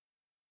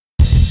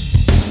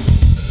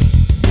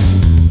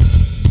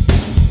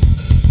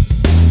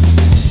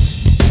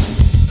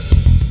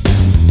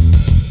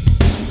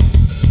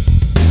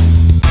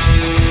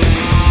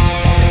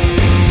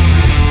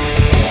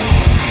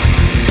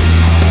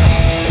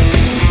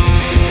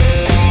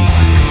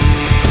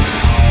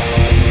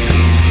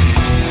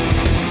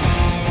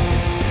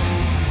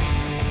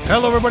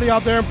Hello, everybody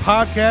out there in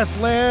podcast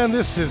land.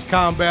 This is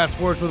Combat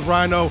Sports with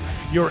Rhino,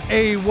 your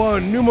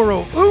A1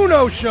 numero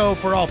uno show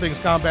for all things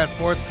combat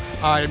sports.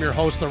 I am your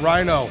host, the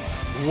Rhino.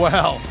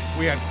 Well,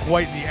 we had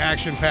quite the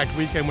action-packed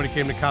weekend when it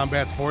came to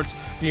combat sports.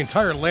 The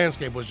entire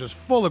landscape was just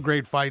full of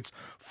great fights,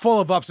 full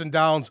of ups and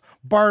downs,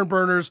 barn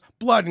burners,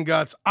 blood and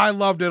guts. I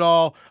loved it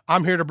all.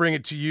 I'm here to bring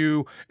it to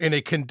you in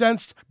a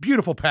condensed,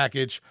 beautiful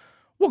package.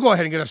 We'll go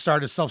ahead and get us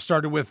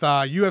started with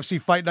UFC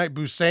Fight Night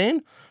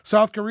Busan,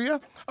 South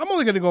Korea. I'm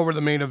only going to go over the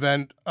main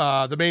event,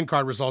 the main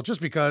card results, just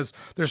because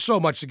there's so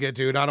much to get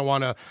to, and I don't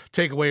want to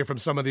take away from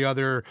some of the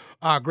other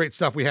great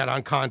stuff we had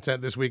on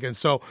content this weekend.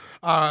 So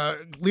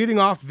leading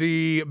off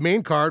the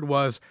main card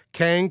was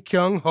Kang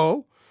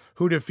Kyung-ho,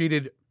 who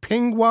defeated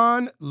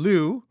Pingwan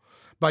Liu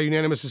by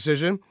unanimous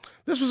decision.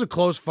 This was a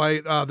close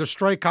fight. The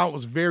strike count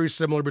was very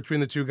similar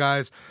between the two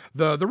guys.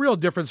 The real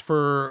difference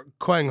for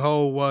Kyung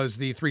Ho was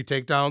the 3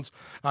 takedowns.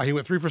 He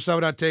went 3 for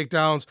 7 on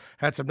takedowns,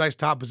 had some nice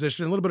top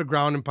position, a little bit of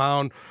ground and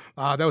pound.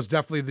 That was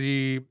definitely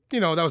the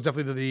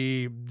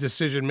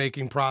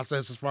decision-making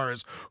process as far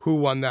as who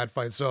won that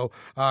fight. So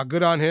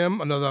good on him.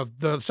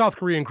 The South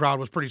Korean crowd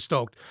was pretty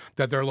stoked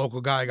that their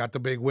local guy got the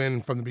big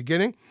win from the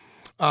beginning.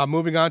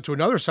 Moving on to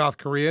another South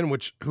Korean,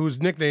 whose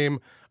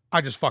nickname I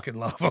just fucking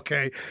love,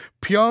 okay?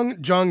 Pyong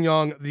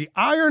Jong-young, the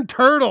Iron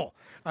Turtle.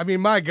 I mean,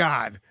 my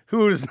God,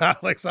 who does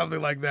not like something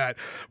like that?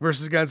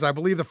 Versus against, I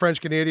believe, the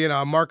French-Canadian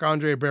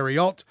Marc-Andre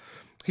Barriault.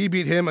 He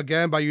beat him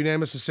again by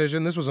unanimous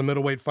decision. This was a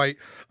middleweight fight.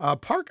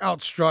 Park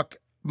outstruck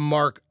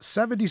Mark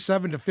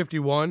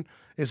 77-51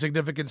 in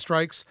significant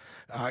strikes.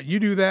 You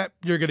do that,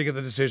 you're going to get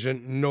the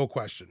decision, no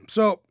question.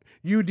 So,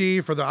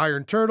 UD for the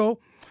Iron Turtle.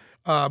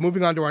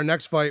 Moving on to our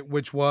next fight,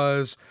 which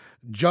was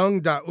Jung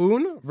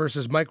Da-un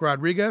versus Mike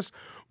Rodriguez.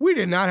 We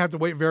did not have to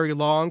wait very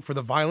long for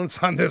the violence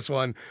on this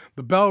one.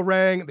 The bell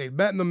rang, they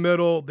met in the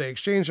middle, they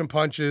exchanged some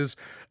punches.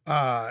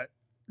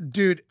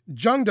 Dude,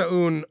 Jung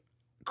Da-un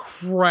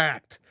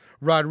cracked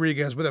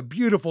Rodriguez with a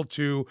beautiful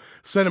 2,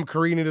 sent him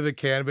careening to the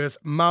canvas,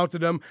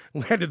 mounted him,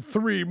 landed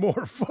 3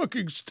 more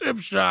fucking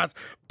stiff shots,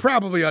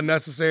 probably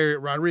unnecessary.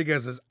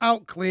 Rodriguez is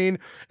out clean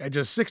at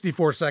just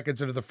 64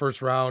 seconds into the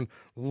first round.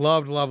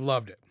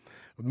 Loved it.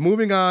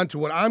 Moving on to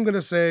what I'm going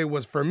to say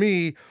was, for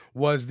me,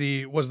 was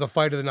the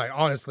fight of the night.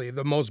 Honestly,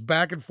 the most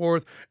back and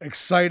forth,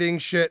 exciting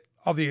shit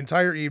of the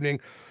entire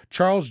evening.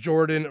 Charles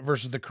Jourdain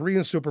versus the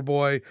Korean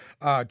Superboy,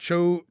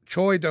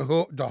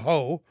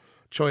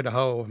 Choi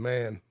Da-ho,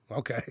 man.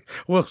 Okay,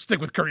 we'll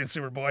stick with Korean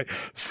Superboy.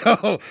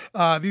 So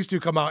these two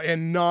come out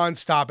in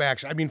non-stop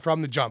action. I mean,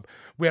 from the jump,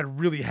 we had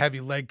really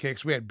heavy leg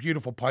kicks. We had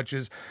beautiful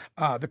punches.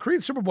 The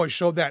Korean Superboy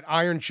showed that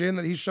iron chin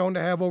that he's shown to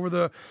have over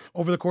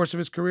the course of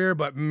his career.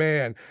 But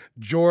man,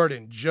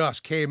 Jourdain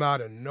just came out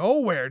of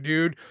nowhere,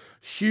 dude.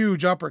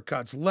 Huge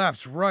uppercuts,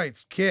 lefts,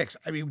 rights, kicks.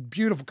 I mean,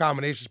 beautiful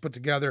combinations put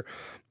together.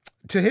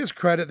 To his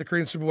credit, the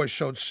Korean Superboy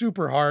showed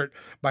super heart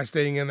by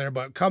staying in there.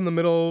 But come the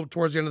middle,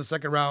 towards the end of the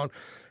second round,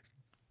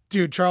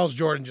 dude, Charles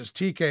Jourdain just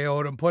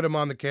TKO'd him, put him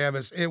on the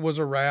canvas. It was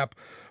a wrap.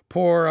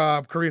 Poor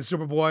Korean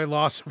Superboy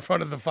lost in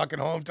front of the fucking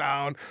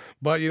hometown.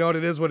 But you know what?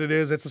 It is what it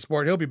is. It's a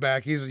sport. He'll be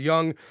back. He's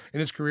young in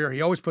his career.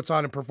 He always puts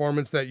on a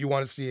performance that you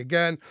want to see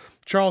again.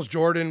 Charles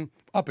Jourdain,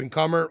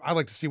 up-and-comer. I'd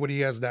like to see what he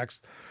has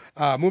next.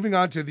 Moving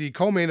on to the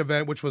co-main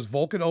event, which was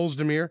Volkan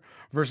Ozdemir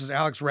versus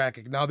Alex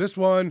Rakic. Now, this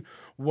one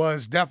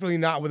was definitely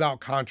not without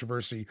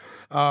controversy.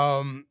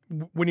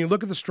 When you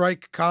look at the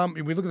strike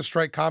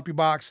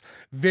CompuBox,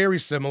 very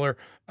similar.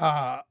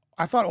 I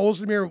thought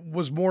Ozdemir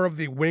was more of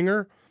the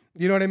winger.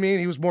 You know what I mean?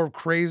 He was more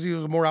crazy. He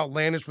was more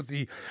outlandish with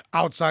the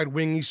outside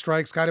wingy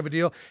strikes kind of a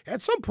deal.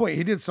 At some point,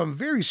 he did some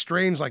very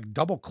strange, like,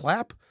 double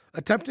clap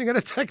attempting at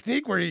a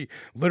technique where he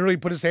literally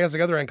put his hands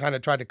together and kind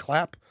of tried to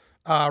clap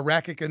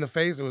Rakic in the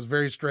face. It was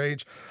very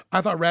strange.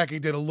 I thought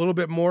Rakic did a little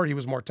bit more. He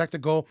was more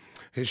technical.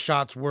 His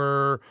shots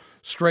were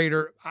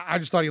straighter. I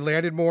just thought he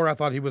landed more. I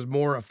thought he was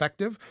more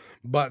effective.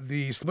 But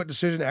the split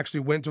decision actually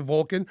went to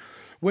Volkan,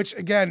 which,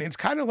 again, it's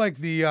kind of like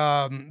the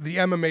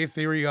MMA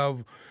theory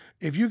of,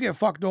 if you get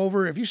fucked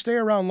over, if you stay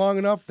around long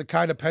enough, the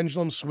kind of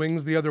pendulum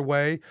swings the other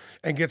way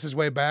and gets his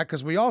way back.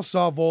 Because we all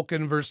saw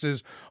Volkan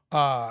versus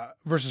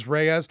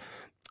Reyes.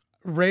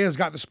 Reyes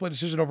got the split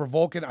decision over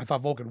Volkan. I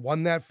thought Volkan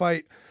won that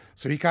fight,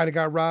 so he kind of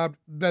got robbed.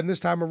 Then this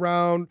time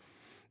around,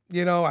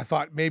 you know, I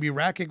thought maybe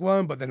Rakic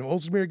won, but then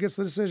Ozdemir gets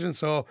the decision.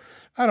 So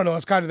I don't know.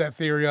 It's kind of that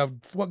theory of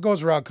what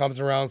goes around comes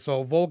around.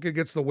 So Volkan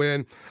gets the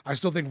win. I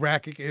still think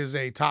Rakic is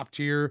a top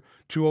tier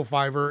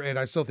 205er, and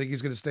I still think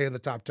he's going to stay in the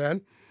top 10.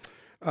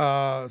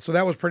 So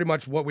that was pretty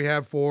much what we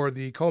had for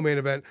the co-main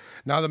event.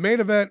 Now the main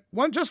event,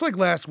 one just like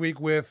last week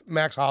with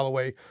Max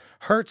Holloway,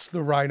 hurts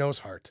the Rhino's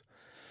heart.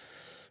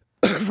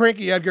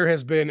 Frankie Edgar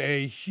has been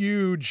a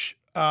huge,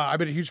 I've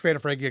been a huge fan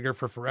of Frankie Edgar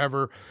for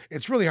forever.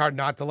 It's really hard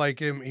not to like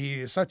him.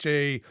 He is such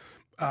a,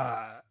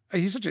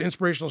 he's such an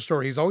inspirational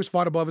story. He's always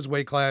fought above his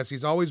weight class.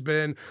 He's always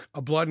been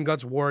a blood and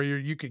guts warrior.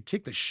 You could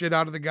kick the shit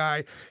out of the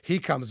guy. He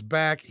comes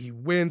back. He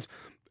wins.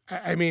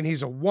 I mean,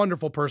 he's a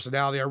wonderful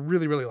personality. I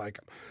really, really like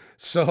him.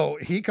 So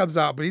he comes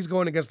out, but he's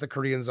going against the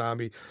Korean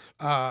Zombie.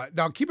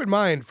 Now, keep in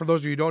mind, for those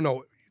of you who don't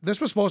know,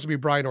 this was supposed to be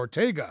Brian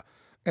Ortega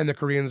and the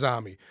Korean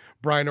Zombie.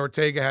 Brian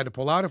Ortega had to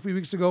pull out a few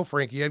weeks ago.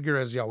 Frankie Edgar,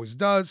 as he always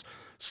does,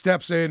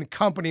 steps in,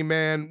 company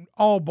man,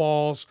 all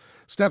balls,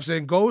 steps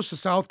in, goes to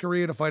South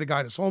Korea to fight a guy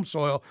on his home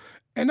soil,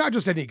 and not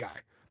just any guy.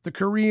 The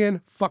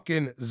Korean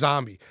fucking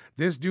Zombie.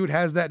 This dude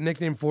has that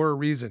nickname for a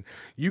reason.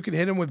 You can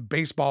hit him with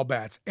baseball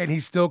bats, and he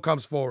still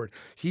comes forward.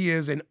 He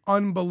is an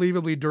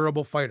unbelievably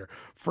durable fighter.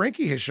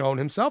 Frankie has shown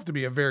himself to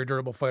be a very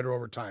durable fighter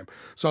over time.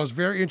 So I was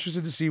very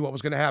interested to see what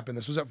was going to happen.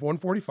 This was at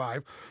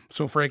 145.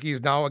 So Frankie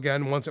is now,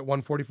 again, once at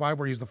 145,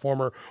 where he's the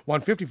former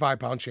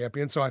 155-pound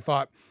champion. So I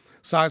thought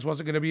size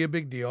wasn't going to be a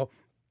big deal.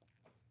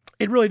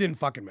 It really didn't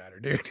fucking matter,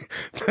 dude.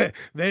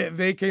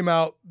 They came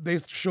out,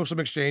 they show some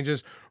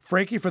exchanges.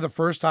 Frankie, for the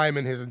first time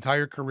in his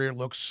entire career,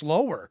 looked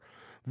slower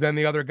than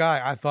the other guy.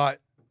 I thought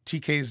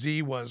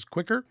TKZ was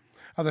quicker.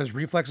 I thought his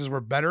reflexes were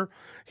better.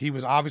 He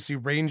was obviously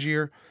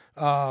rangier.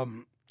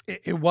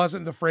 It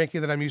wasn't the Frankie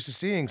that I'm used to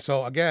seeing.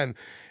 So again,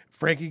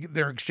 Frankie,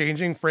 they're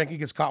exchanging. Frankie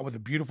gets caught with a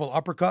beautiful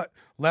uppercut,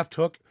 left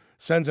hook,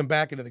 sends him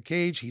back into the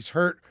cage. He's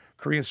hurt.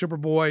 Korean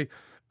Superboy,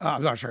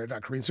 not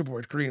Korean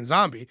Superboy, Korean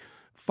Zombie,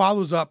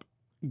 follows up,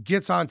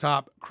 gets on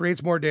top,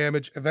 creates more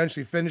damage,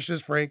 eventually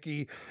finishes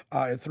Frankie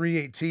at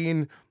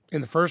 318 in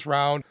the first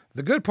round.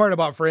 The good part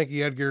about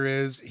Frankie Edgar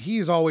is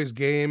he's always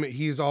game.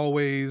 He's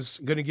always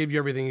going to give you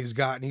everything he's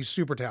got, and he's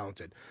super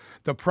talented.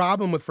 The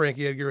problem with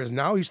Frankie Edgar is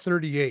now he's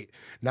 38.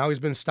 Now he's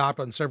been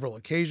stopped on several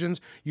occasions.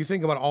 You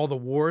think about all the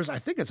wars. I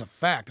think it's a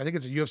fact. I think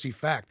it's a UFC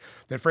fact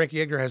that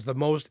Frankie Edgar has the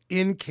most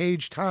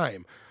in-cage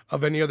time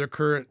of any other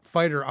current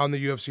fighter on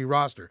the UFC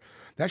roster.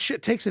 That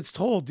shit takes its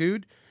toll,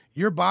 dude.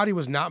 Your body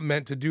was not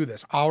meant to do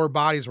this. Our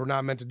bodies were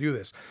not meant to do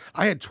this.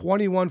 I had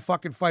 21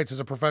 fucking fights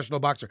as a professional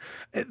boxer.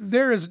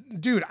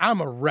 Dude,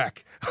 I'm a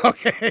wreck,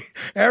 okay?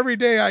 Every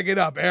day I get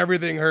up,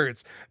 everything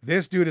hurts.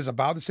 This dude is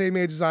about the same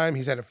age as I am.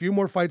 He's had a few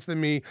more fights than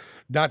me,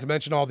 not to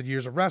mention all the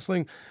years of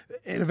wrestling.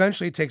 It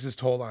eventually takes its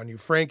toll on you.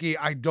 Frankie,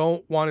 I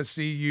don't want to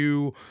see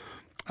you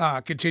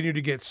continue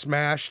to get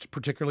smashed,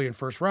 particularly in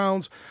first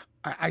rounds.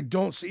 I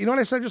don't see, you know what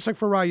I said, just like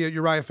for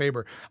Uriah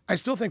Faber, I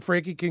still think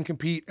Frankie can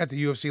compete at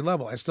the UFC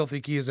level. I still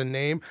think he is a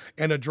name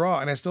and a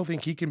draw, and I still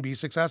think he can be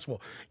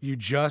successful. You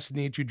just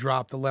need to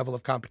drop the level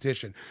of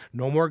competition.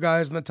 No more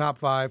guys in the top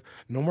 5,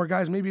 no more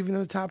guys maybe even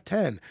in the top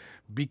 10.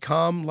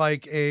 Become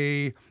like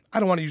I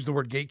don't want to use the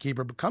word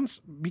gatekeeper,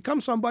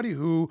 become somebody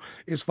who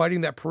is fighting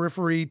that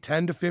periphery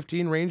 10 to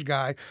 15 range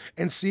guy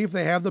and see if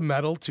they have the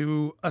mettle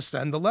to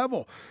ascend the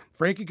level.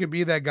 Frankie could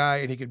be that guy,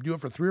 and he could do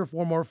it for 3 or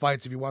 4 more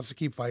fights if he wants to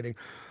keep fighting.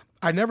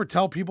 I never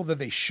tell people that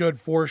they should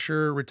for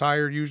sure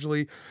retire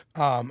usually,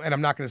 and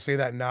I'm not going to say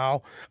that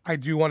now. I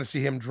do want to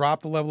see him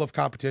drop the level of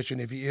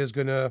competition if he is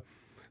going to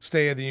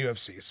stay in the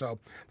UFC. So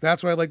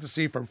that's what I'd like to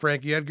see from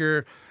Frankie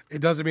Edgar. It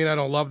doesn't mean I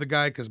don't love the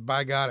guy, because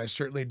by God, I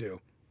certainly do.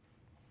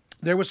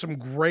 There was some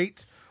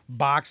great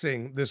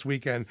boxing this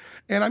weekend,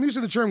 and I'm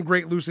using the term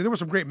great loosely. There were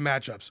some great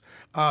matchups.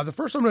 The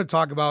first I'm going to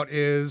talk about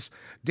is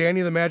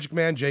Danny the Magic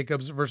Man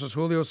Jacobs versus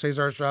Julio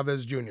Cesar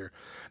Chavez Jr.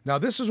 Now,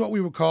 this is what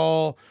we would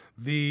call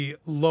the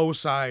low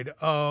side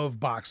of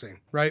boxing,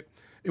 right?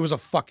 It was a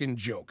fucking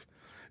joke.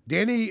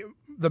 Danny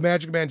the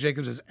Magic Man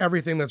Jacobs is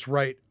everything that's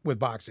right with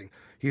boxing.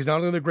 He's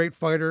not only a great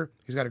fighter,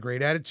 he's got a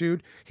great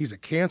attitude, he's a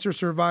cancer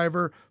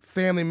survivor,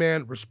 family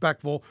man,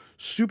 respectful,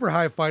 super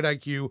high fight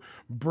IQ,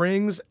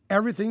 brings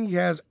everything he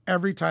has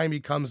every time he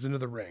comes into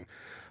the ring.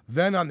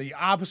 Then on the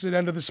opposite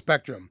end of the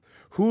spectrum,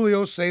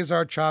 Julio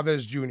Cesar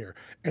Chavez Jr.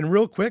 And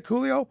real quick,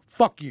 Julio,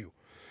 fuck you.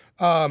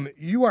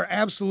 You are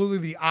absolutely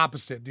the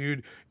opposite,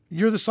 dude.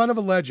 You're the son of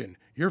a legend.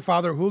 Your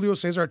father, Julio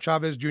Cesar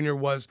Chavez Jr.,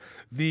 was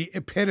the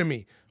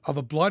epitome of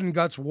a blood and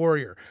guts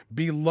warrior,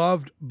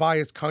 beloved by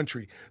his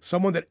country,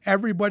 someone that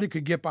everybody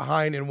could get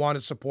behind and want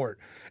to support.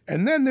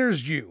 And then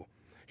there's you.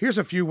 Here's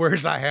a few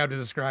words I have to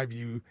describe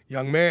you,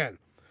 young man.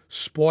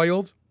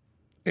 Spoiled,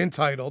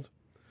 entitled,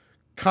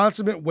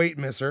 consummate weight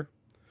misser,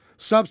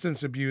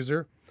 substance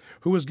abuser,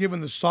 who was given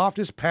the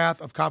softest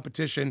path of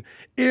competition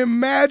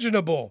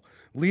imaginable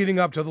leading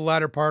up to the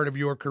latter part of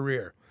your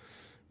career.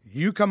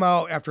 You come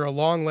out after a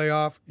long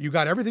layoff. You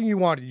got everything you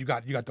wanted. You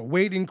got the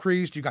weight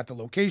increased. You got the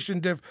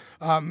location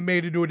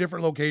made into a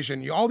different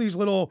location. All these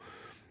little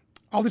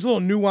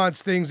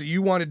nuanced things that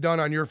you wanted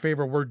done on your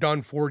favor were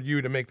done for you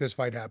to make this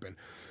fight happen.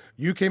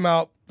 You came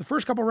out the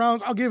first couple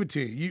rounds. I'll give it to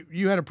you.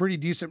 You had a pretty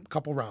decent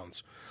couple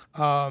rounds.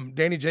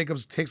 Danny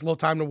Jacobs takes a little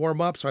time to warm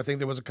up, so I think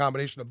there was a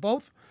combination of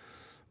both.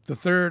 The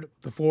third,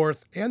 the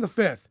fourth, and the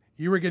fifth,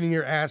 you were getting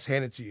your ass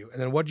handed to you. And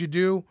then what'd you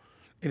do?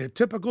 In a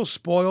typical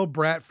spoiled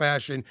brat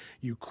fashion,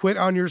 you quit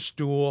on your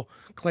stool,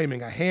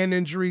 claiming a hand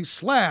injury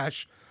 /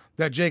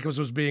 that Jacobs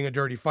was being a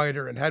dirty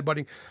fighter and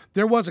headbutting.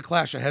 There was a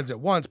clash of heads at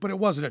once, but it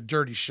wasn't a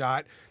dirty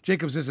shot.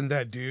 Jacobs isn't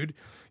that dude.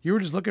 You were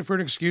just looking for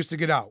an excuse to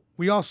get out.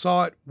 We all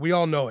saw it. We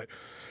all know it.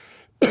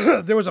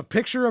 There was a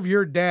picture of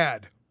your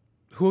dad,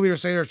 Julio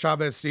Cesar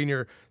Chavez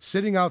Sr.,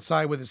 sitting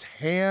outside with his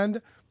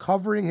hand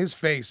covering his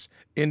face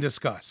in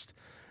disgust.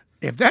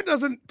 If that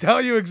doesn't tell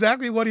you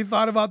exactly what he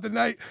thought about the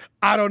night,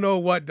 I don't know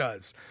what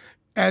does.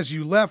 As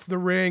you left the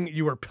ring,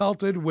 you were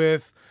pelted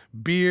with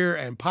beer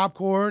and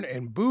popcorn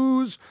and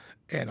booze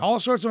and all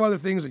sorts of other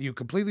things that you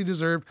completely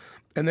deserved.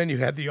 And then you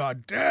had the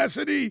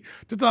audacity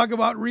to talk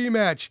about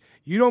rematch.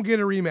 You don't get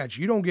a rematch.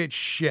 You don't get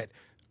shit.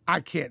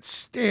 I can't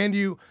stand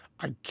you.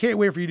 I can't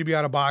wait for you to be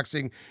out of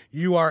boxing.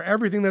 You are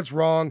everything that's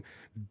wrong.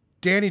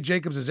 Danny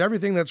Jacobs is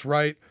everything that's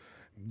right.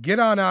 Get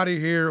on out of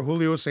here,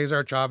 Julio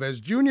Cesar Chavez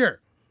Jr.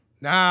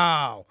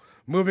 Now,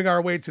 moving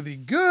our way to the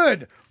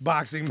good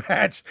boxing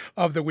match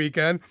of the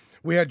weekend,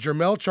 we had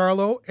Jermell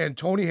Charlo and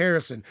Tony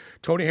Harrison.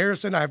 Tony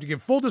Harrison, I have to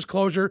give full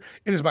disclosure.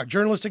 It is my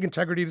journalistic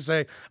integrity to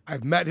say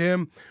I've met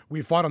him.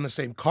 We fought on the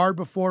same card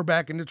before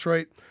back in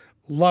Detroit.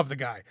 Love the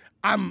guy.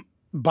 I'm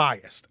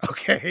biased,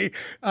 okay?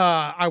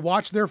 I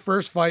watched their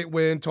first fight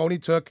when Tony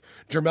took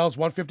Jermell's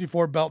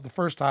 154 belt the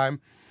first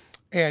time,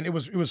 and it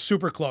was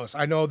super close.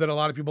 I know that a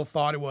lot of people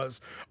thought it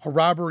was a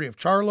robbery of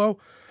Charlo.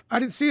 I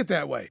didn't see it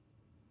that way.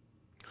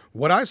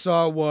 What I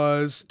saw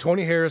was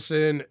Tony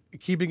Harrison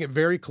keeping it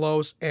very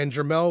close and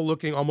Jermell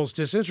looking almost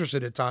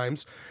disinterested at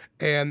times,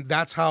 and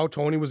that's how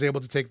Tony was able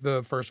to take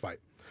the first fight.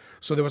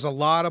 So there was a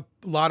lot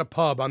of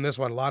pub on this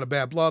one, a lot of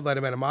bad blood, a lot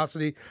of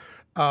animosity.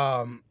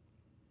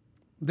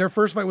 Their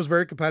first fight was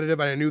very competitive,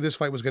 and I knew this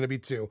fight was going to be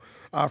too.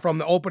 From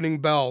the opening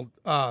bell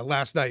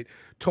last night,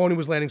 Tony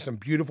was landing some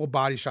beautiful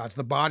body shots.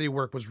 The body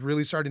work was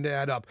really starting to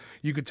add up.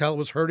 You could tell it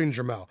was hurting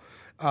Jermell.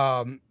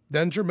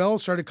 Then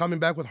Jermell started coming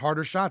back with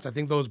harder shots. I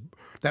think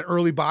that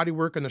early body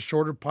work and the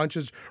shorter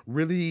punches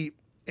really,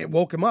 it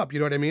woke him up. You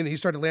know what I mean? He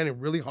started landing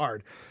really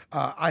hard.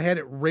 I had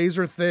it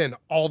razor thin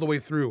all the way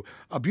through.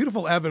 A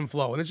beautiful ebb and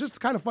flow. And it's just the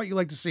kind of fight you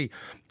like to see.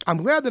 I'm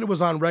glad that it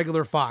was on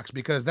regular Fox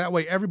because that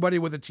way everybody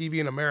with a TV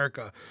in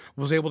America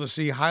was able to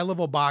see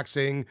high-level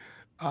boxing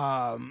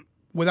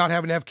without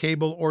having to have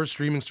cable or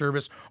streaming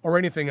service or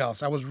anything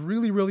else. I was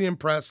really, really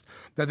impressed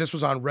that this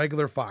was on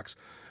regular Fox.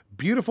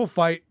 Beautiful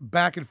fight,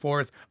 back and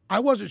forth. I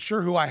wasn't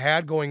sure who I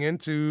had going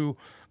into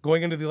the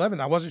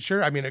 11th. I wasn't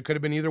sure. I mean, it could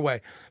have been either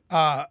way.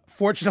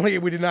 Fortunately,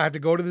 we did not have to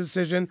go to the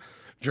decision.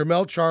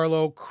 Jermell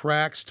Charlo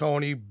cracks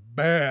Tony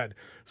bad,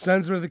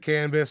 sends him to the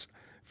canvas.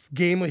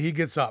 Gamely, he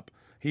gets up.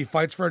 He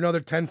fights for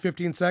another 10,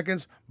 15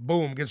 seconds.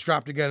 Boom, gets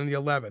dropped again in the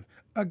 11th.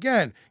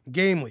 Again,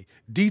 gamely.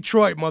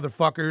 Detroit,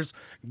 motherfuckers,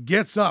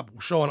 gets up,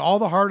 showing all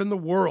the heart in the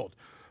world.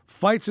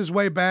 Fights his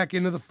way back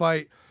into the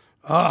fight.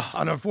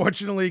 And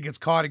unfortunately, gets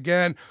caught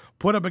again,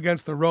 put up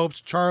against the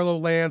ropes. Charlo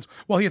lands.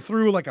 Well, he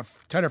threw like a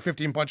 10 or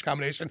 15 punch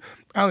combination.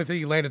 I only think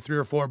he landed 3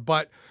 or 4,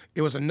 but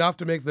it was enough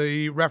to make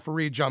the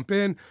referee jump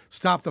in,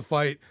 stop the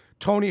fight.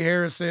 Tony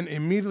Harrison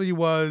immediately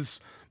was,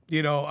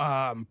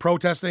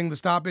 protesting the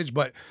stoppage.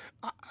 But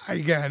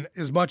again,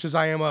 as much as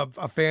I am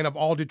a fan of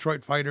all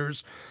Detroit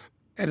fighters,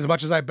 and as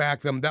much as I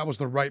back them, that was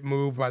the right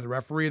move by the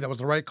referee. That was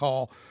the right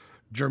call.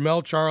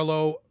 Jermell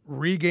Charlo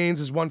regains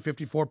his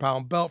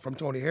 154-pound belt from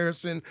Tony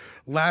Harrison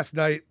last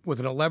night with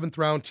an 11th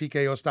round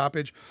TKO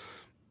stoppage.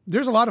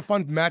 There's a lot of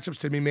fun matchups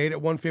to be made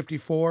at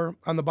 154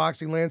 on the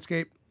boxing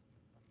landscape.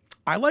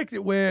 I liked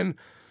it when,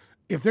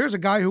 if there's a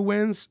guy who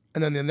wins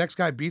and then the next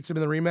guy beats him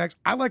in the rematch,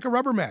 I like a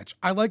rubber match.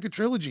 I like a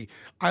trilogy.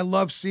 I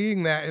love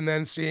seeing that and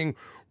then seeing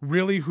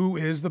really who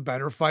is the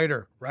better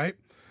fighter, right?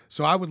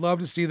 So I would love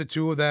to see the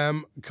two of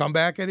them come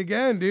back at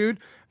again, dude.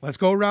 Let's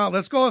go around.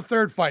 Let's go a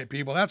third fight,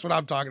 people. That's what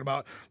I'm talking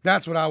about.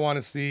 That's what I want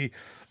to see.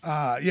 So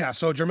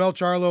Jermell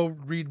Charlo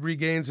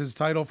regains his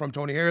title from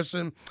Tony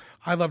Harrison.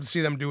 I'd love to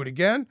see them do it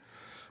again.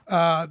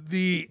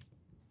 The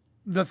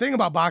thing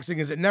about boxing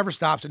is it never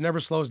stops. It never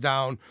slows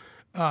down.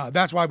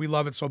 That's why we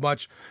love it so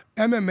much.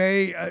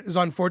 MMA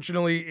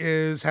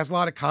has a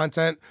lot of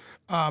content,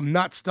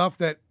 not stuff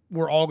that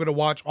we're all going to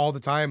watch all the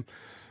time.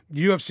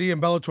 UFC and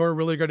Bellator are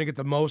really going to get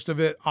the most of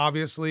it,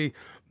 obviously.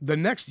 The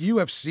next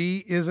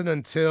UFC isn't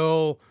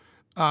until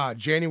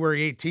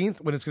January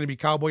 18th when it's going to be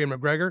Cowboy and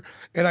McGregor.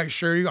 And I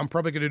assure you, I'm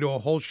probably going to do a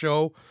whole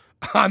show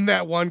on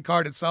that one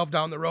card itself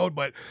down the road,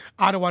 but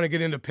I don't want to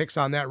get into picks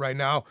on that right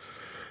now.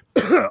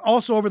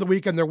 Also, over the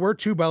weekend, there were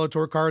 2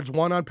 Bellator cards,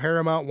 one on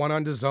Paramount, one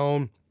on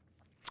DAZN.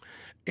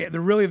 They're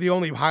really the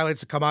only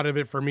highlights that come out of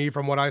it for me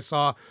from what I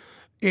saw.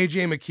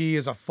 AJ McKee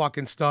is a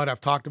fucking stud. I've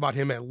talked about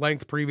him at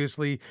length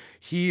previously.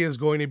 He is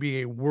going to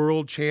be a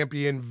world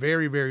champion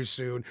very, very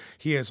soon.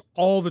 He has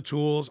all the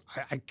tools.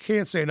 I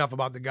can't say enough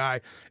about the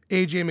guy.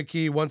 AJ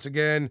McKee, once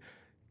again,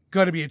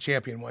 going to be a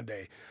champion one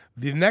day.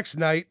 The next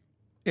night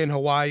in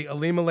Hawaii,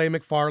 Ilima-Lei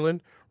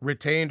Macfarlane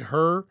retained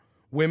her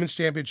women's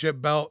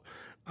championship belt.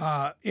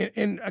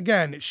 And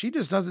again, she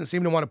just doesn't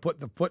seem to want to put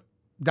the foot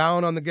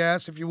down on the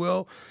gas, if you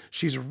will.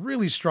 She's a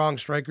really strong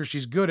striker.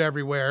 She's good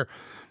everywhere.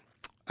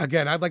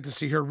 Again, I'd like to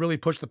see her really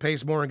push the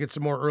pace more and get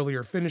some more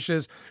earlier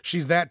finishes.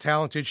 She's that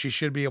talented. She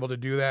should be able to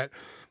do that.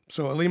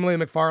 So Ilima-Lei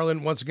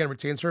Macfarlane, once again,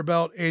 retains her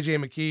belt.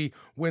 AJ McKee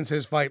wins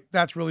his fight.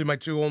 That's really my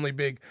 2 only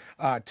big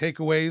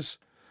takeaways.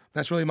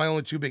 That's really my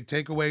only 2 big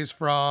takeaways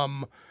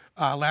from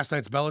last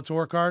night's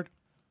Bellator card.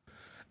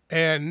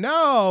 And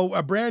now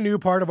a brand new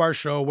part of our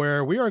show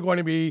where we are going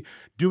to be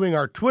doing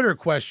our Twitter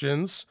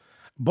questions.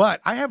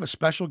 But I have a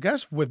special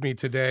guest with me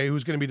today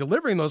who's going to be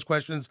delivering those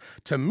questions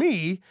to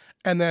me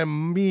and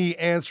then me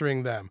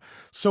answering them.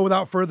 So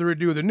without further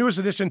ado, the newest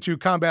addition to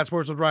Combat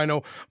Sports with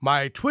Rhino,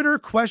 my Twitter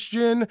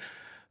question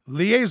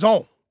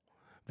liaison.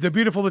 The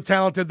beautiful, the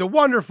talented, the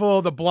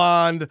wonderful, the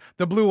blonde,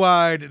 the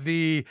blue-eyed,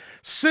 the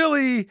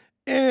silly,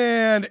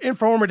 and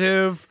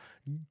informative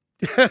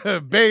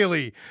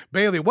Bailey.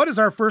 Bailey, what is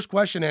our first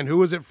question and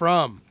who is it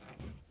from?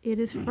 It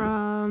is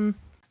from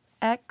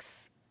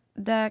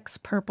X-Dex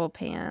Purple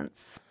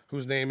Pants.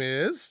 Whose name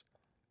is?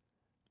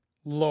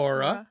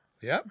 Laura.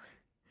 Yep.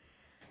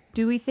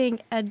 Do we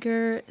think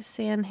Edgar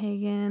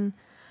Sandhagen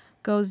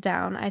goes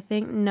down? I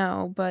think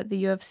no, but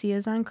the UFC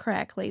is on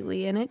crack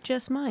lately, and it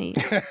just might.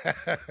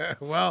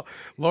 Well,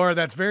 Laura,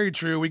 that's very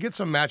true. We get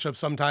some matchups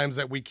sometimes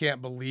that we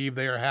can't believe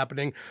they are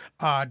happening.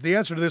 The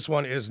answer to this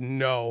one is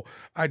no.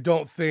 I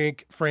don't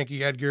think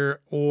Frankie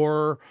Edgar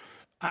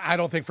I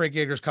don't think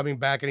Frankie Edgar's coming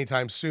back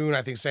anytime soon.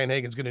 I think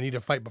Sandhagen's going to need a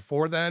fight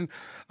before then.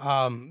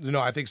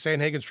 I think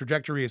Sandhagen's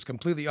trajectory is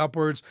completely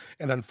upwards,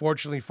 and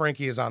unfortunately,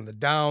 Frankie is on the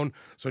down.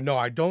 So, no,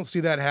 I don't see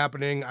that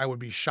happening. I would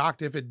be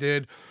shocked if it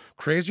did.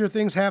 Crazier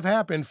things have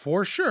happened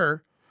for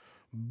sure,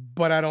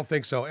 but I don't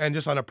think so. And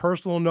just on a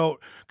personal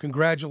note,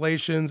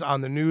 congratulations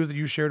on the news that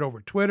you shared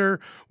over Twitter.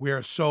 We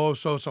are so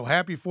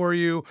happy for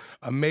you.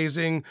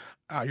 Amazing.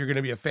 You're going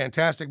to be a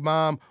fantastic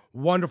mom,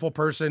 wonderful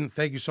person.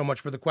 Thank you so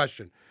much for the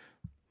question.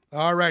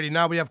 All righty,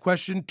 now we have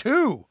question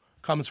 2.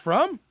 Comes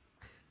from?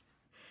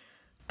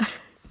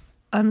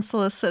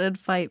 Unsolicited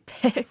fight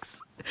picks.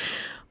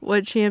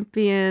 What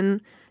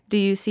champion do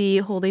you see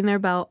holding their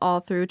belt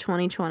all through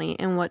 2020,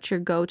 and what's your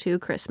go-to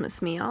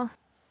Christmas meal?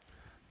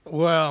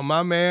 Well,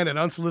 my man at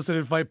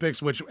Unsolicited Fight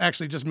Picks, which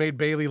actually just made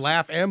Bailey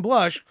laugh and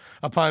blush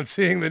upon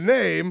seeing the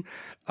name.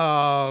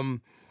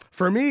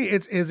 For me,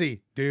 it's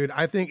Izzy, dude.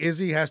 I think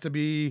Izzy has to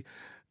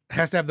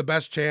have the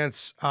best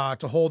chance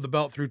to hold the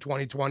belt through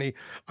 2020.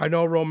 I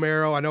know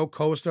Romero, I know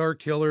Costa are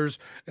killers,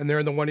 and they're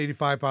in the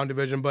 185-pound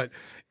division, but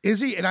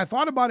Izzy, and I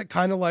thought about it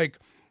kind of like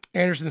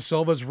Anderson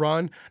Silva's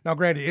run. Now,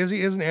 granted,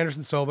 Izzy isn't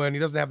Anderson Silva, and he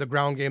doesn't have the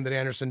ground game that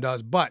Anderson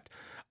does, but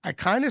I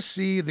kind of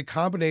see the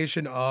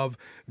combination of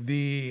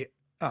the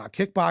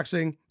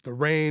kickboxing, the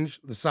range,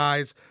 the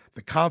size,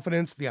 the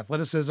confidence, the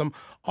athleticism,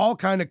 all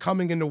kind of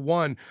coming into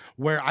one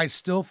where I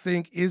still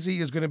think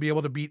Izzy is going to be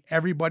able to beat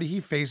everybody he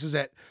faces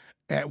at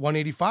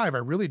 185. I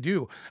really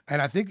do.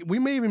 And I think we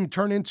may even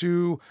turn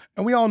into,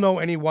 and we all know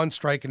any one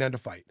strike can end a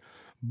fight,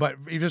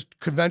 but just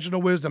conventional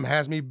wisdom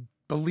has me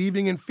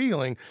believing and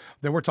feeling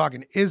that we're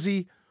talking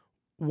Izzy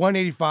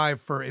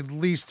 185 for at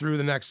least through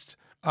the next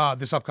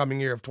this upcoming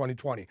year of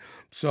 2020.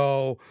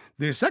 So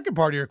the second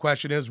part of your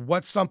question is,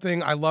 what's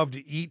something I love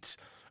to eat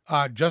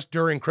just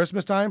during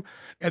Christmas time?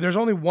 And there's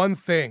only one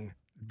thing,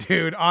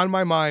 dude, on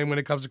my mind when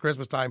it comes to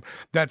Christmas time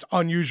that's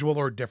unusual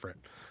or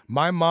different.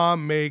 My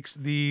mom makes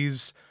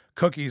these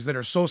cookies that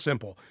are so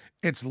simple.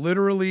 It's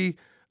literally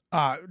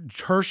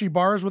Hershey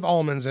bars with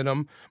almonds in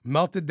them,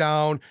 melted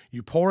down.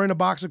 You pour in a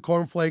box of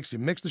cornflakes, you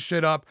mix the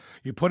shit up,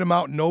 you put them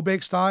out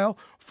no-bake style.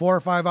 4 or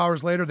 5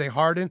 hours later, they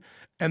harden,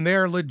 and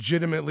they're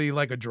legitimately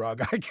like a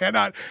drug. I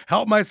cannot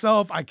help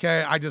myself. I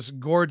just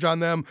gorge on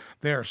them.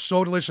 They're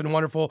so delicious and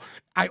wonderful.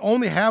 I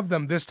only have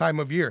them this time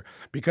of year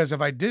because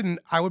if I didn't,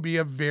 I would be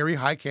a very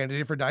high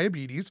candidate for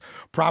diabetes,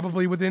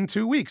 probably within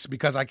 2 weeks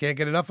because I can't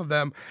get enough of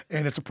them,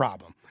 and it's a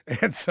problem.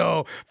 And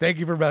so thank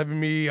you for having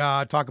me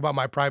talk about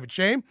my private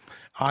shame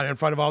in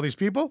front of all these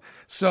people.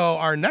 So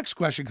our next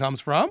question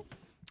comes from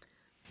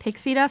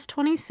Pixie Dust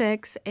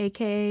 26,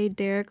 a.k.a.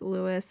 Derek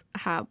Lewis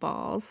Hot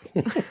Balls.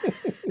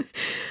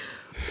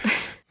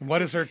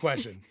 What is her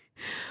question?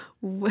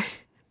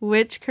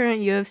 Which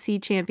current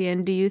UFC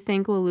champion do you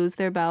think will lose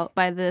their belt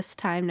by this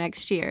time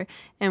next year?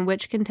 And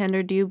which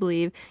contender do you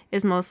believe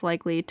is most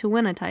likely to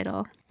win a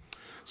title?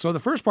 So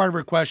the first part of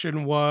her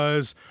question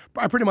was,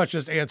 I pretty much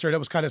just answered. It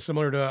was kind of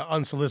similar to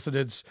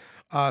Unsolicited's.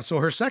 So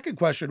her second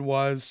question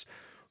was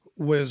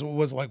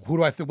like, who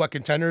do I think, what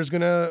contender is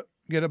going to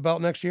get a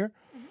belt next year?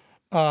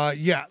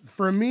 Yeah,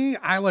 for me,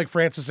 I like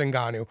Francis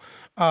Ngannou.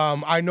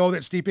 I know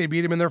that Stipe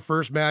beat him in their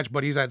first match,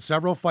 but he's had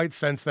several fights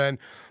since then.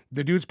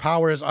 The dude's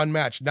power is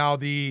unmatched. Now,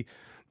 the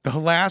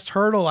last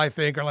hurdle, I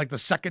think, or like the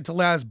second to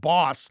last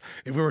boss,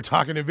 if we were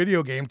talking in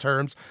video game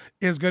terms,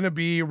 is going to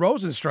be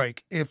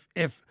Rosenstrike.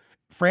 If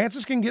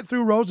Francis can get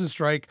through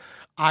Rosenstrike,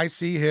 I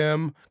see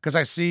him, because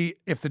I see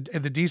if the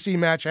DC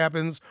match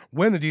happens,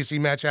 when the DC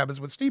match happens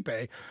with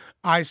Stipe,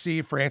 I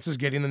see Francis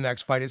getting the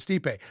next fight at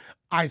Stipe.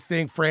 I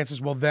think Francis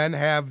will then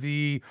have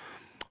the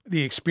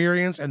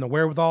experience and the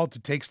wherewithal to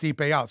take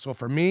Stipe out. So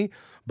for me,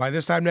 by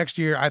this time next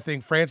year, I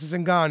think Francis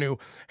Ngannou,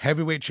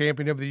 heavyweight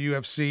champion of the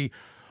UFC,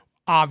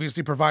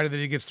 obviously provided that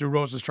he gets through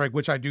Rosenstrike,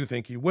 which I do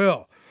think he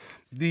will.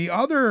 The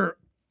other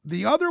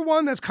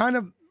one that's kind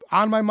of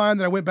on my mind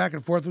that I went back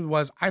and forth with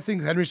was, I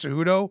think Henry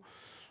Cejudo,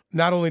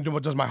 not only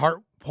does my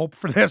heart hope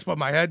for this, but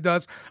my head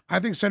does. I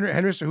think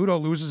Henry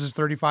Cejudo loses his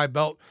 35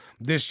 belt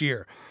this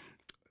year.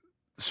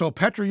 So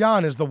Petr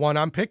Yan is the one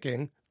I'm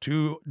picking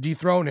to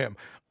dethrone him.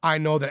 I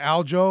know that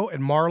Aljo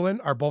and Marlon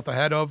are both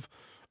ahead of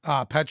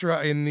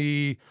Petra in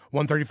the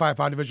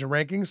 135-pound division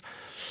rankings.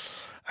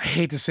 I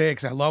hate to say it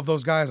because I love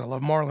those guys. I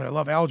love Marlon. I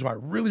love Aljo. I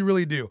really,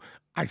 really do.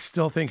 I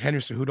still think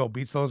Henry Cejudo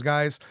beats those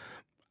guys.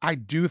 I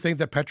do think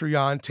that Petr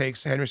Yan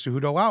takes Henry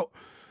Cejudo out.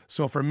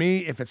 So for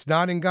me, if it's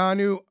not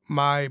Ngannou,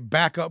 my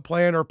backup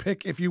plan or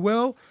pick, if you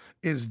will,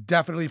 is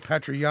definitely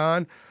Petr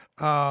Yan.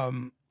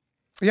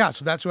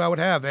 So that's who I would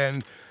have.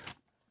 And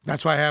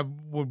that's who I have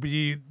would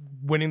be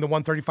winning the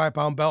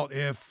 135-pound belt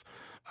if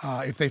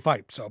they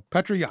fight. So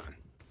Petr Yan.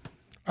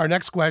 Our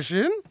next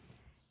question.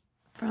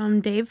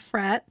 From Dave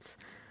Fretz.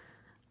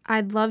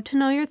 I'd love to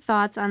know your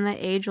thoughts on the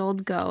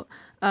age-old GOAT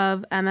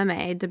of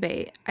MMA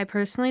debate. I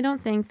personally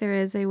don't think there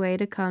is a way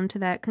to come to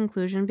that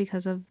conclusion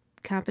because of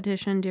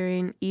competition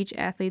during each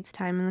athlete's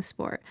time in the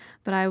sport.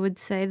 But I would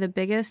say the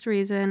biggest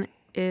reason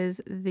is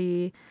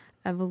the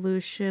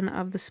evolution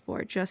of the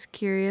sport. Just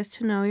curious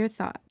to know your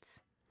thoughts.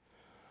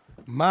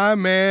 My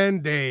man,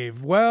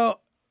 Dave.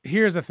 Well,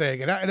 here's the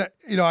thing. And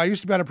I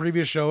used to be on a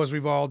previous show, as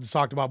we've all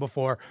talked about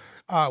before.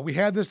 We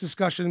had this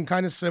discussion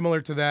kind of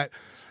similar to that.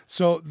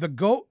 So the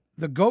GOAT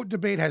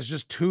debate has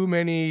just too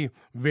many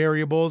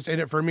variables in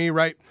it for me,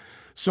 right?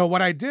 So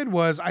what I did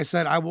was I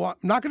said, I'm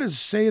not going to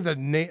say the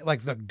name,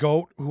 like the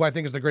GOAT, who I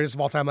think is the greatest of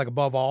all time, like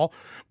above all,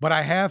 but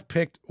I have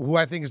picked who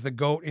I think is the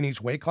GOAT in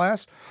each weight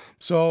class.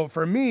 So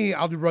for me,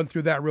 I'll run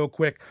through that real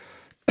quick.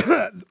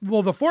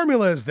 Well, the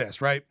formula is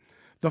this, right?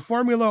 The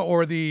formula,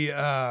 or the,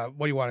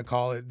 what do you want to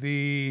call it?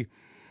 The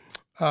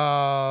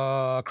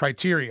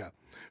criteria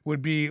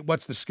would be,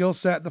 what's the skill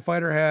set the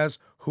fighter has,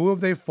 who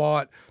have they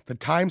fought, the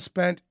time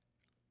spent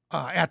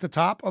at the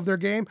top of their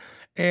game,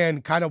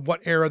 and kind of what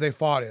era they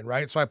fought in,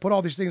 right? So I put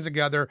all these things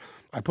together.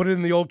 I put it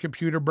in the old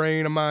computer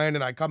brain of mine,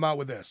 and I come out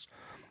with this.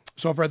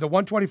 So for the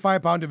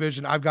 125-pound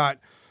division, I've got,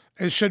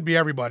 it should be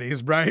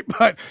everybody's, right?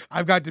 But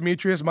I've got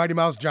Demetrius Mighty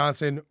Mouse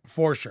Johnson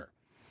for sure.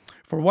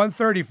 For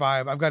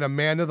 135, I've got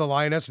Amanda the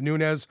Lioness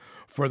Nunes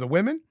for the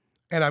women,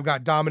 and I've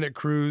got Dominic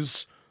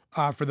Cruz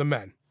for the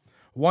men.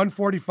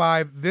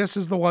 145, this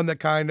is the one that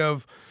kind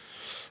of,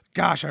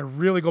 gosh, I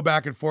really go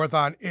back and forth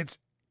on. It's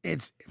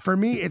for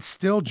me, it's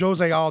still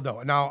Jose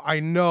Aldo. Now,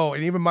 I know,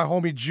 and even my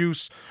homie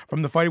Juice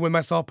from the Fighting With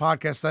Myself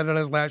podcast said it on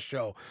his last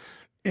show,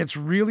 it's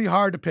really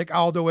hard to pick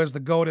Aldo as the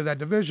GOAT of that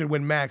division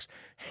when Max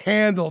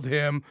handled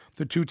him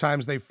the 2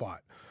 times they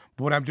fought.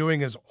 But what I'm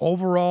doing is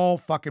overall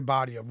fucking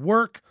body of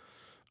work.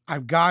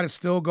 I've got to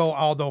still go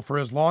Aldo for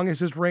as long as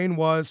his reign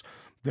was,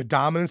 the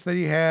dominance that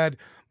he had,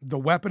 the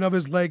weapon of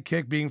his leg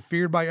kick being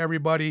feared by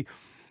everybody,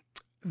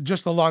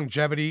 just the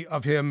longevity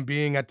of him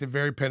being at the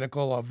very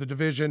pinnacle of the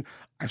division.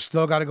 I've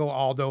still got to go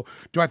Aldo.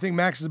 Do I think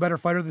Max is a better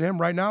fighter than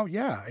him right now?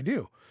 Yeah, I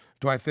do.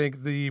 Do I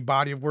think the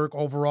body of work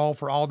overall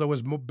for Aldo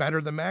is better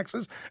than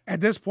Max's?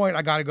 At this point,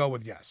 I got to go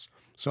with yes.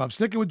 So I'm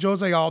sticking with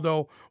Jose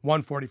Aldo,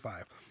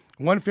 145.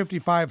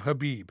 155,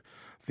 Khabib.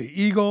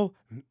 The Eagle,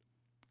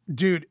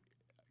 dude,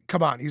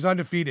 come on, he's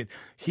undefeated.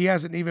 He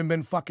hasn't even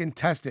been fucking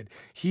tested.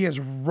 He has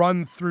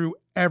run through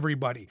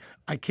everybody.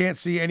 I can't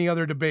see any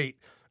other debate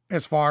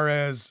as far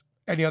as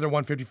any other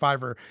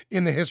 155er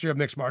in the history of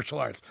mixed martial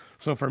arts.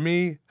 So for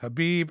me,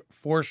 Khabib,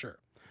 for sure.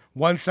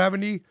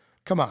 170,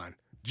 come on.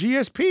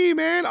 GSP,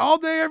 man, all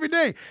day, every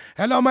day.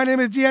 Hello, my name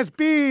is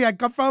GSP. I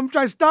come from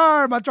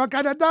TriStar, Montreal,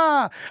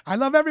 Canada. I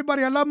love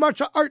everybody. I love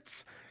martial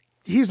arts.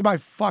 He's my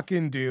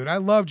fucking dude. I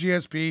love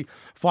GSP.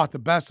 Fought the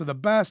best of the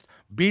best,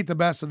 beat the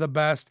best of the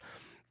best.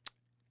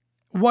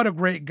 What a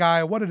great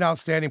guy. What an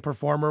outstanding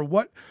performer.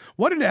 What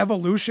an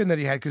evolution that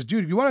he had. Because,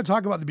 dude, you want to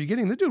talk about the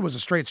beginning, the dude was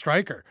a straight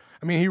striker.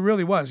 I mean, he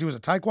really was. He was a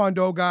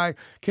Taekwondo guy,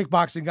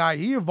 kickboxing guy.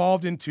 He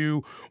evolved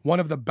into one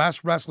of the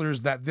best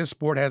wrestlers that this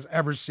sport has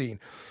ever seen.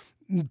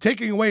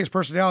 Taking away his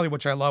personality,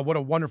 which I love, what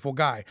a wonderful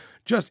guy.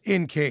 Just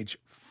in cage.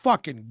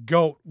 Fucking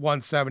GOAT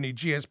 170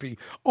 GSP.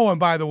 Oh, and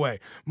by the way,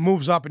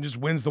 moves up and just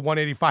wins the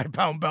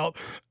 185-pound belt.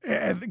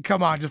 And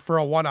come on, just for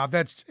a one-off.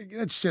 That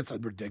shit's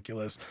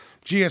ridiculous.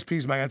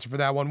 GSP's my answer for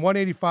that one.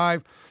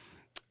 185,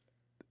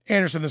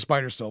 Anderson the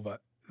Spider Silva.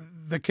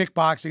 The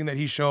kickboxing that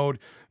he showed,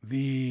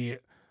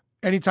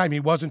 anytime he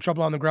was in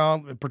trouble on the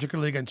ground,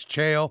 particularly against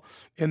Chael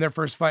in their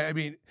first fight, I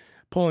mean,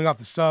 pulling off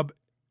the sub,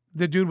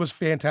 the dude was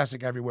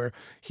fantastic everywhere.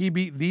 He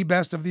beat the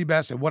best of the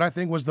best in what I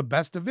think was the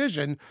best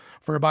division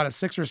for about a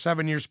 6 or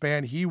 7 year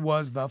span. He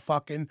was the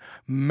fucking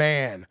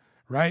man,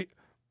 right?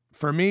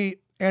 For me,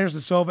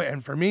 Anderson Silva,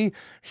 and for me,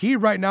 he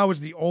right now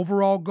is the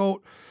overall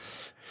GOAT.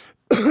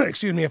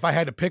 Excuse me, if I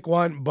had to pick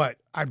one, but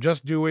I'm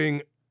just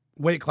doing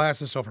weight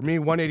classes. So for me,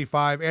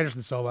 185,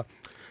 Anderson Silva.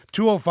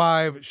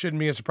 205, shouldn't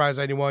be a surprise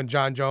to anyone,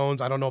 John Jones.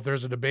 I don't know if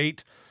there's a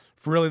debate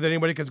for really that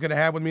anybody is going to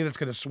have with me that's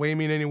going to sway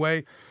me in any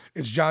way.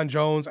 It's John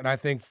Jones, and I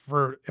think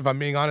if I'm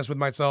being honest with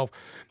myself,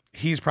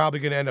 he's probably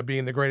going to end up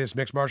being the greatest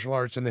mixed martial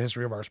arts in the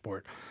history of our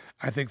sport.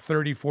 I think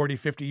 30, 40,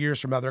 50 years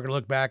from now, they're going to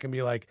look back and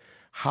be like,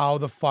 how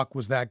the fuck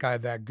was that guy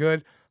that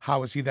good?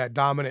 How is he that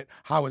dominant?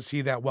 How is he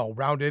that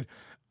well-rounded?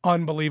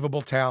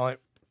 Unbelievable talent.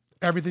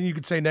 Everything you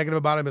could say negative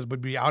about him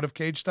would be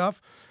out-of-cage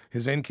stuff.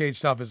 His in-cage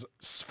stuff is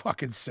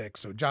fucking sick.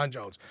 So John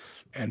Jones.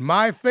 And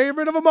my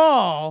favorite of them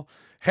all,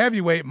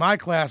 heavyweight, my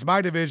class, my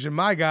division,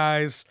 my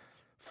guys,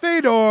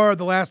 Fedor,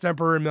 the Last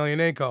Emperor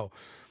Emelianenko.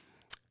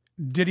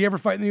 Did he ever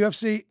fight in the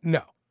UFC?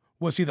 No.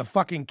 Was he the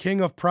fucking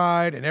king of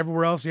pride and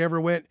everywhere else he ever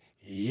went?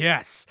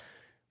 Yes.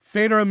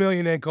 Fedor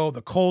Emelianenko,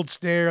 the cold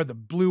stare, the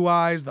blue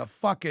eyes, the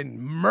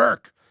fucking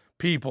merc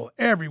people,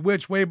 every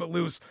which way but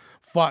loose,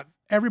 fought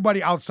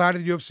everybody outside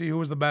of the UFC who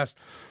was the best,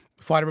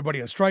 fought everybody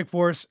in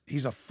Strikeforce.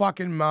 He's a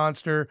fucking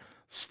monster.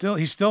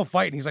 He's still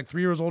fighting. He's like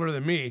 3 years older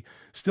than me,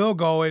 still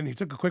going. He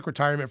took a quick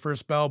retirement for a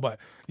spell, but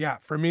yeah,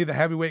 for me, the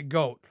heavyweight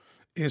GOAT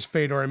is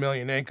Fedor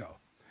Emelianenko.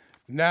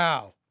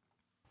 Now,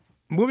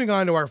 moving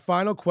on to our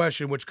final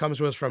question, which comes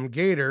to us from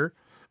Gator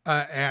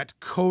at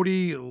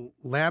Cody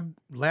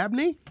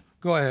Labney.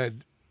 Go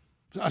ahead,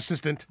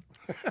 assistant.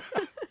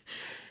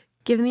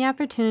 Given the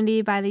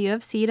opportunity by the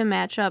UFC to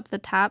match up the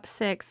top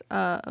 6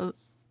 at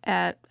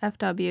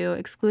FW,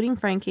 excluding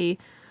Frankie,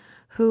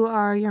 who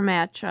are your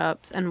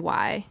matchups and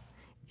why?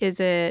 Is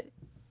it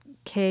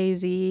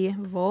KZ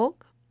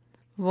Volk,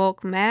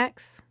 Volk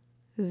Max,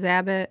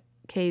 Zabit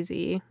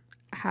KZ?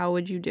 How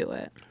would you do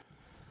it?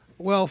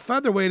 Well,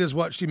 featherweight is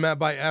what she meant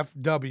by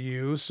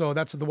FW, so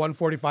that's the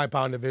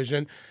 145-pound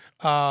division.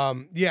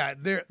 Yeah,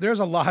 there's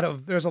a lot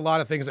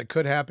of things that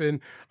could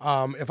happen.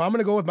 If I'm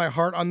gonna go with my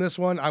heart on this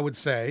one, I would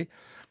say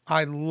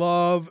I'd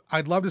love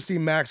to see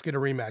Max get a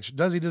rematch.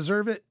 Does he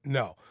deserve it?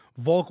 No.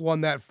 Volk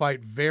won that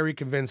fight very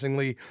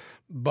convincingly,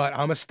 but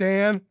I'm a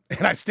stan,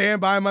 and I stand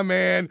by my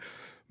man,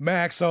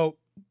 Max, so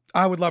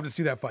I would love to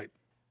see that fight.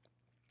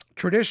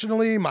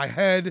 Traditionally, my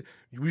head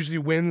usually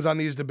wins on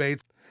these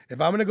debates. If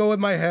I'm going to go with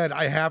my head,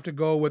 I have to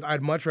go with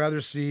I'd much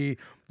rather see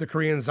the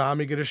Korean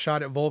Zombie get a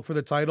shot at Volk for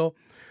the title.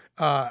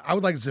 I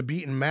would like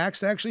Zabit and Max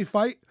to actually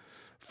fight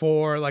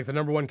for like the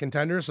number 1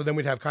 contender. So then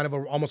we'd have kind of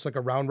almost like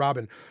a round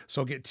robin.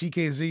 So get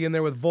TKZ in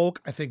there with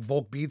Volk. I think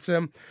Volk beats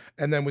him.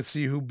 And then we'd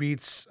see who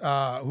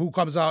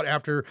comes out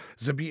after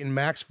Zabit and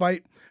Max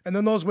fight. And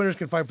then those winners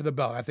can fight for the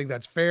belt. I think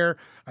that's fair.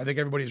 I think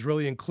everybody's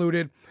really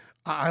included.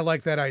 I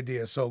like that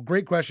idea. So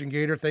great question,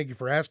 Gator. Thank you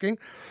for asking.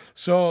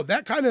 So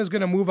that kind of is going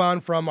to move on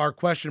from our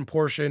question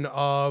portion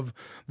of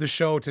the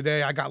show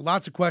today. I got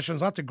lots of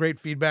questions, lots of great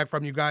feedback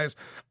from you guys.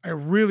 I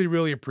really,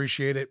 really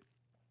appreciate it.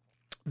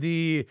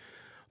 The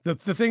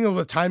thing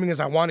with timing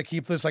is I want to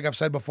keep this, like I've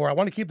said before, I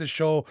want to keep the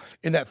show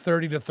in that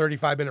 30 to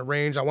 35 minute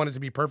range. I want it to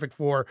be perfect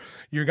for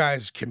your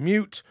guys'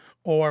 commute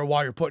or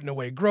while you're putting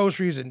away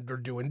groceries and or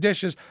doing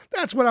dishes.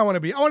 That's what I want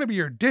to be. I want to be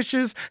your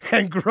dishes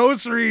and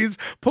groceries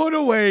put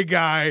away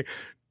guy,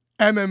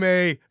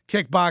 MMA,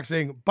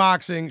 kickboxing,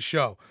 boxing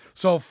show.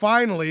 So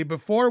finally,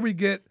 before we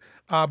get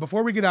out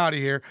of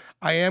here,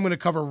 I am going to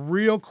cover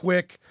real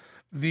quick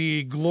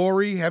the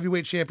Glory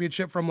Heavyweight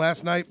Championship from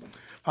last night.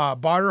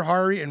 Badr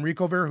Hari and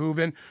Rico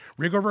Verhoeven.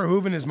 Rico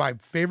Verhoeven is my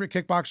favorite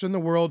kickboxer in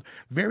the world.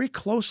 Very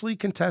closely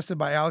contested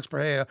by Alex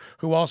Pereira,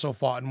 who also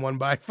fought and won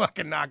by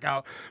fucking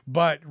knockout.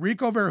 But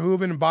Rico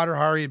Verhoeven and Badr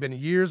Hari have been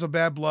years of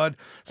bad blood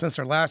since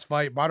their last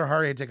fight. Badr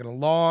Hari had taken a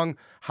long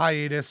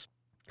hiatus.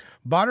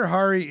 Badr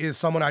Hari is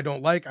someone I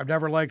don't like. I've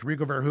never liked.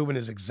 Rico Verhoeven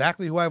is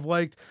exactly who I've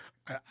liked.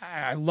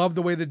 I love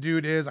the way the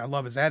dude is. I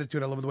love his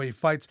attitude. I love the way he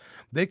fights.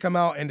 They come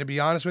out, and to be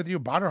honest with you,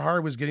 Badr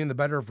Hari was getting the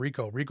better of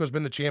Rico. Rico's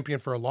been the champion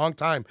for a long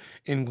time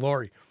in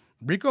Glory.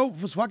 Rico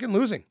was fucking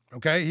losing,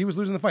 okay? He was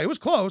losing the fight. It was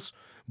close,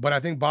 but I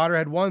think Badr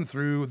had won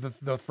through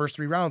the first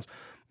 3 rounds.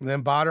 And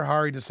then Badr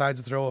Hari decides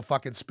to throw a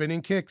fucking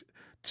spinning kick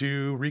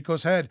to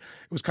Rico's head.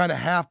 It was kind of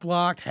half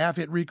blocked, half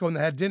hit Rico in the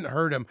head, didn't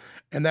hurt him,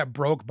 and that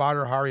broke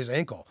Badr Hari's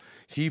ankle.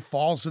 He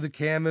falls to the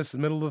canvas in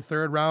the middle of the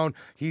 3rd round.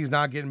 He's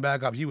not getting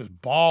back up. He was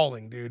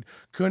bawling, dude.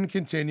 Couldn't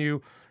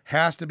continue.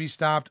 Has to be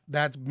stopped.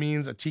 That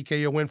means a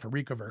TKO win for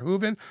Rico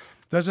Verhoeven.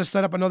 Does this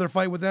set up another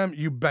fight with them?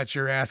 You bet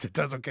your ass it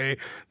does, okay?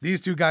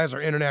 These two guys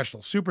are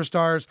international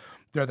superstars.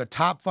 They're the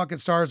top fucking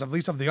stars, at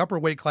least of the upper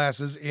weight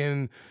classes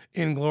in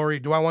Glory.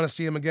 Do I want to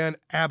see them again?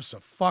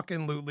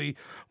 Abso-fucking-lutely.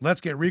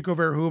 Let's get Rico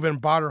Verhoeven,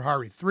 Badr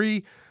Hari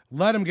 3.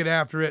 Let him get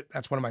after it.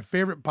 That's one of my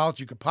favorite bouts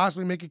you could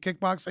possibly make at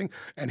kickboxing.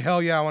 And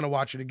hell yeah, I want to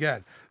watch it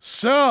again.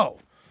 So,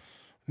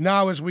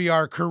 now as we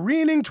are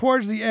careening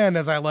towards the end,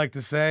 as I like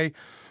to say,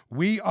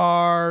 we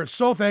are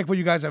so thankful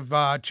you guys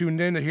have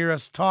tuned in to hear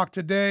us talk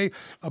today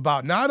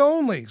about not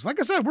only, like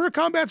I said, we're a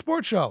combat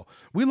sports show.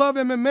 We love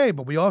MMA,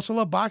 but we also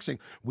love boxing.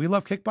 We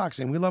love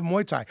kickboxing. We love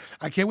Muay Thai.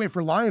 I can't wait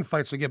for lion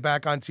fights to get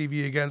back on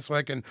TV again so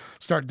I can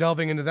start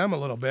delving into them a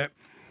little bit.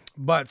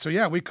 But so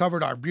yeah, we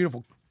covered our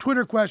beautiful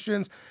Twitter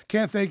questions.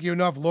 Can't thank you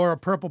enough, Laura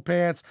Purple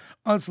Pants,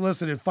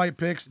 Unsolicited Fight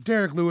Picks,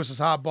 Derek Lewis's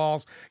Hot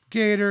Balls,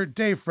 Gator,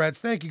 Dave Freds.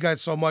 Thank you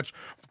guys so much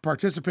for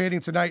participating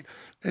tonight.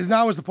 And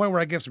now is the point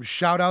where I give some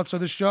shout outs of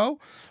the show.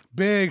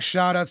 Big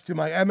shout outs to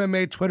my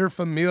MMA Twitter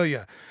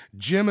familia.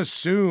 Jim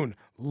Asoon,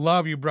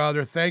 love you,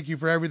 brother. Thank you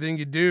for everything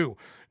you do.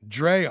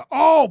 Drea,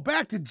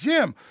 back to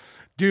Jim.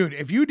 Dude,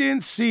 if you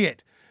didn't see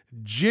it,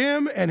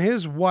 Jim and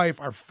his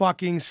wife are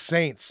fucking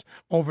saints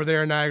over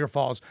there in Niagara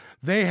Falls.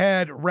 They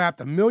had wrapped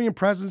 1 million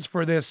presents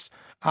for this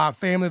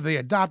family they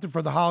adopted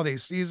for the holiday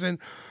season.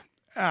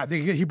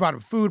 He brought him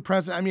food,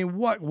 present. I mean,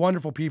 what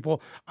wonderful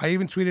people. I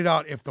even tweeted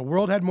out, if the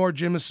world had more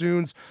Jim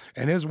Assoons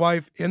and his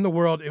wife in the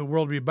world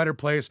would be a better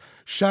place.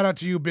 Shout out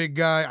to you, big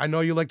guy. I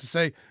know you like to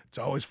say, it's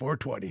always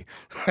 420.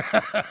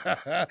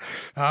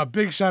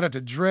 Big shout out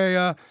to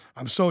Drea.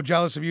 I'm so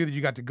jealous of you that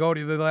you got to go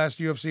to the last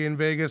UFC in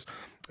Vegas.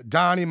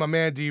 Donnie, my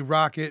man,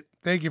 D-Rocket.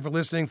 Thank you for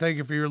listening. Thank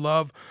you for your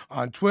love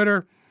on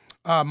Twitter.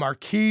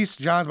 Marquise,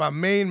 John's my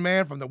main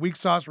man from the Weak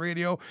Sauce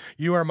Radio.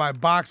 You are my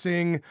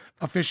boxing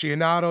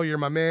aficionado. You're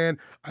my man.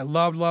 I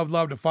love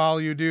to follow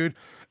you, dude.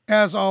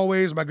 As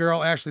always, my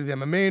girl, Ashley, the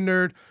MMA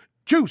nerd.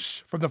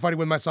 Juice from the Fighting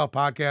With Myself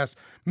podcast.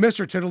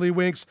 Mr.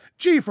 Tiddlywinks.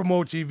 G from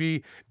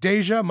OTV.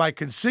 Deja, my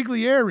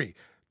consigliere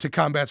to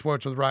Combat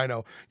Sports with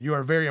Rhino. You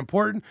are very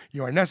important.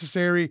 You are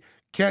necessary.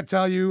 Can't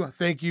tell you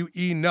thank you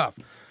enough.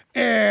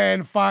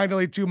 And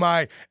finally, to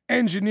my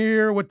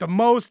engineer with the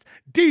most,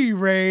 D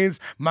Reigns,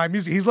 my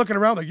music. He's looking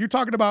around like, you're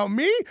talking about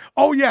me?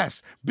 Oh,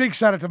 yes. Big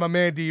shout out to my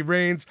man, D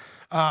Reigns.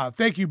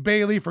 Thank you,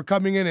 Bailey, for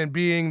coming in and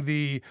being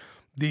the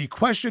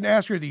question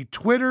asker, the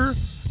Twitter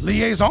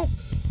liaison.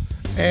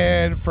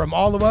 And from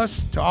all of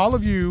us to all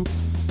of you,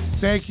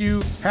 thank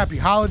you. Happy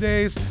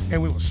holidays.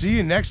 And we will see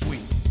you next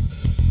week.